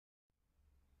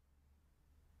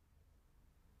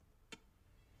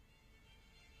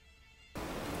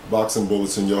Boxing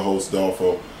Bulletin, your host,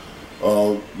 Dolfo.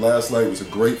 Last night was a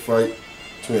great fight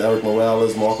between Eric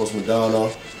Morales, Marcos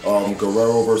Maidana,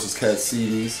 Guerrero versus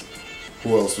Katsides.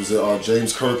 Who else was it?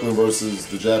 James Kirkland versus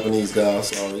the Japanese guy.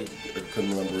 Sorry, I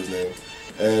couldn't remember his name.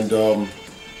 And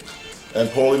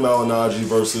Paulie Malignaggi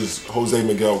versus Jose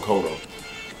Miguel Cotto.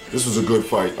 This was a good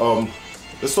fight.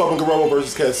 Let's start with Guerrero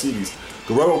versus Katsides.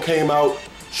 Guerrero came out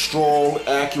strong,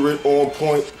 accurate, on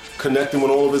point, connecting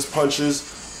with all of his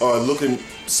punches, looking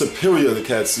superior to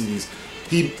Katsides.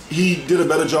 He did a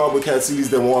better job with Katsides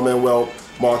than Juan Manuel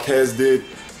Marquez did,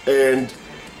 and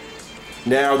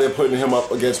now they're putting him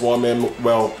up against Juan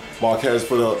Manuel Marquez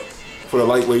for the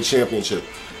lightweight championship.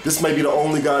 This may be the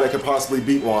only guy that could possibly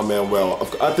beat Juan Manuel.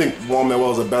 I think Juan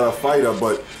Manuel is a better fighter,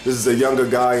 but this is a younger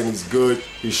guy and he's good,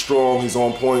 he's strong, he's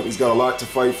on point, he's got a lot to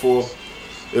fight for.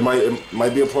 It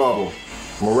might be a problem.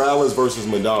 Morales versus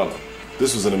Maidana.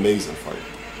 This was an amazing fight.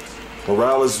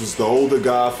 Morales was the older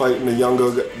guy fighting the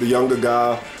younger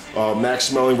guy. Max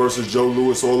Schmeling versus Joe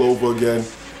Louis all over again.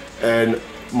 And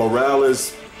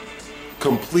Morales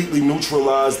completely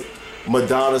neutralized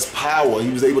Maidana's power.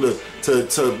 He was able to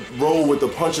roll with the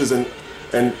punches and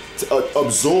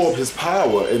absorb his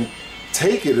power and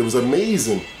take it. It was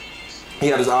amazing. He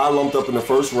had his eye lumped up in the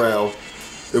first round.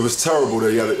 It was terrible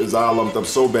that he had his eye lumped up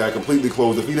so bad, completely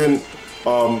closed. If he didn't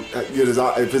get his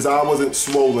eye, if his eye wasn't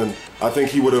swollen, I think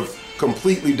he would have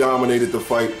completely dominated the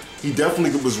fight. He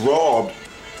definitely was robbed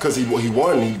because he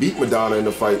won. He beat Maidana in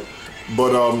the fight,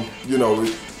 but you know,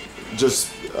 it was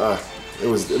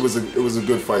a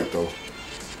good fight though.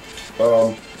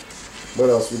 What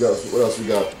else we got? What else we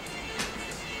got?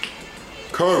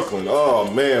 Kirkland. Oh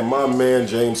man, my man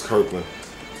James Kirkland.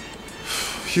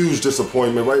 Huge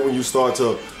disappointment. Right when you start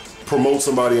to promote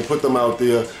somebody and put them out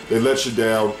there, they let you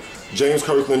down. James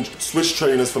Kirkland switched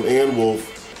trainers from Ann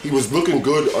Wolfe. He was looking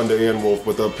good under Ann Wolfe,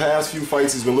 but the past few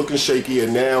fights he's been looking shaky,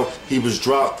 and now he was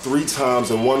dropped 3 times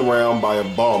in 1 round by a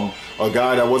bum, a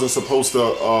guy that wasn't supposed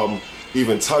to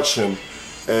even touch him.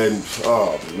 And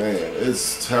oh man,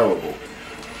 it's terrible.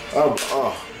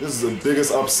 This is the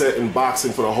biggest upset in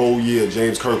boxing for the whole year,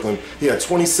 James Kirkland. He had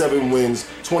 27 wins,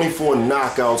 24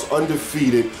 knockouts,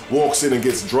 undefeated, walks in and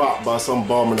gets dropped by some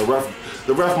bum, and the ref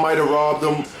might have robbed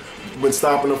him when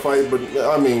stopping the fight, but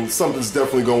I mean, something's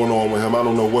definitely going on with him. I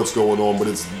don't know what's going on, but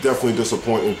it's definitely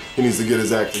disappointing. He needs to get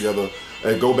his act together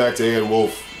and go back to Ann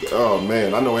Wolfe. Oh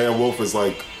man, I know Ann Wolfe is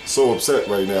like so upset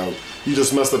right now. He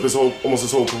just messed up almost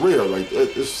his whole career. Like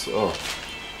it's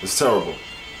terrible.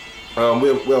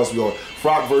 Where else we going?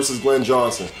 Frock versus Glenn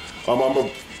Johnson. I'm gonna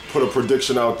put a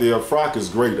prediction out there. Frock is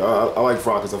great. I like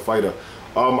Frock as a fighter.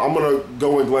 I'm gonna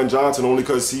go with Glenn Johnson only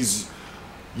because he's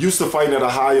used to fighting at a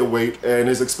higher weight and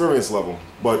his experience level.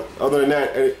 But other than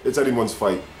that, it's anyone's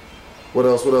fight. What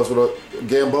else?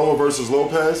 Gamboa versus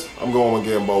Lopez. I'm going with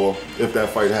Gamboa if that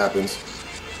fight happens.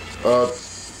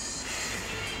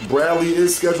 Bradley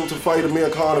is scheduled to fight Amir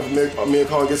Khan if Amir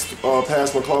Khan gets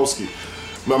past McCloskey.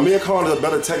 Now, Amir Khan is a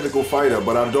better technical fighter,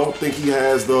 but I don't think he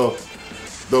has the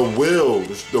will,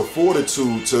 the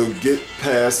fortitude to get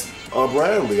past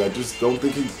Bradley. I just don't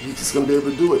think he's going to be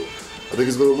able to do it. I think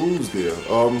he's going to lose there.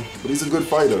 But he's a good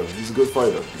fighter. He's a good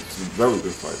fighter. He's a very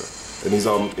good fighter, and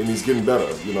he's getting better.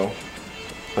 You know.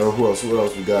 Who else? What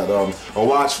else we got? A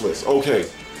watch list. Okay,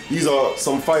 these are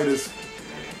some fighters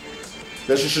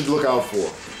that you should look out for.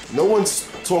 No one's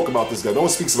talk about this guy. No one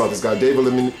speaks about this guy. David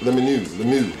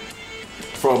Lemieux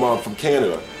from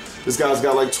Canada. This guy's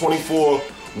got like 24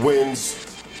 wins,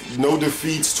 no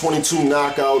defeats, 22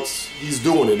 knockouts. He's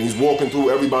doing it. He's walking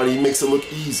through everybody. He makes it look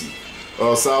easy.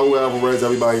 Saul Alvarez,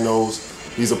 everybody knows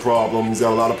he's a problem. He's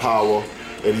got a lot of power,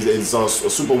 and he's a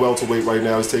super welterweight right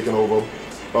now. He's taking over.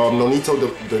 Nonito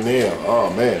Donaire.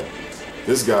 Oh man,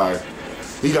 this guy.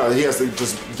 He has to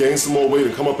just gain some more weight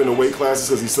and come up in the weight classes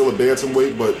because he's still a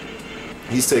bantamweight, but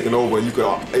he's taking over.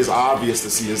 It's obvious to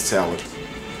see his talent.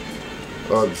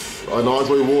 And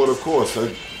Andre Ward, of course.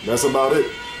 That's about it.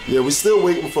 Yeah, we're still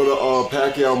waiting for the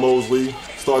Pacquiao Mosley.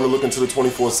 Starting to look into the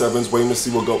 24/7s, waiting to see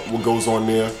what goes on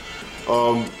there.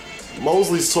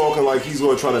 Mosley's talking like he's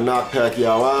going to try to knock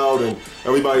Pacquiao out, and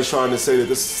everybody's trying to say that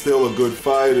this is still a good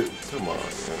fight. Come on,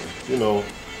 man. You know,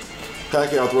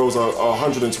 Pacquiao throws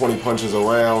 120 punches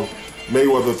around.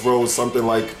 Mayweather throws something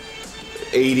like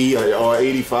 80 or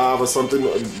 85 or something,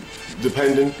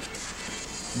 depending.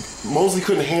 Mosley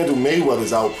couldn't handle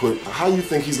Mayweather's output. How do you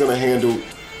think he's going to handle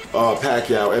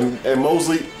Pacquiao? And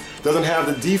Mosley doesn't have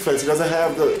the defense. He doesn't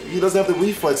have the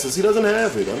reflexes. He doesn't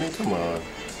have it. I mean, come on.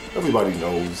 Everybody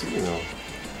knows, you know.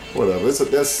 Whatever.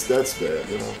 That's bad,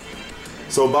 you know.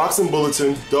 So, Boxing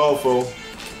Bulletin, Dolfo,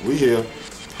 we here.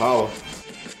 Holla.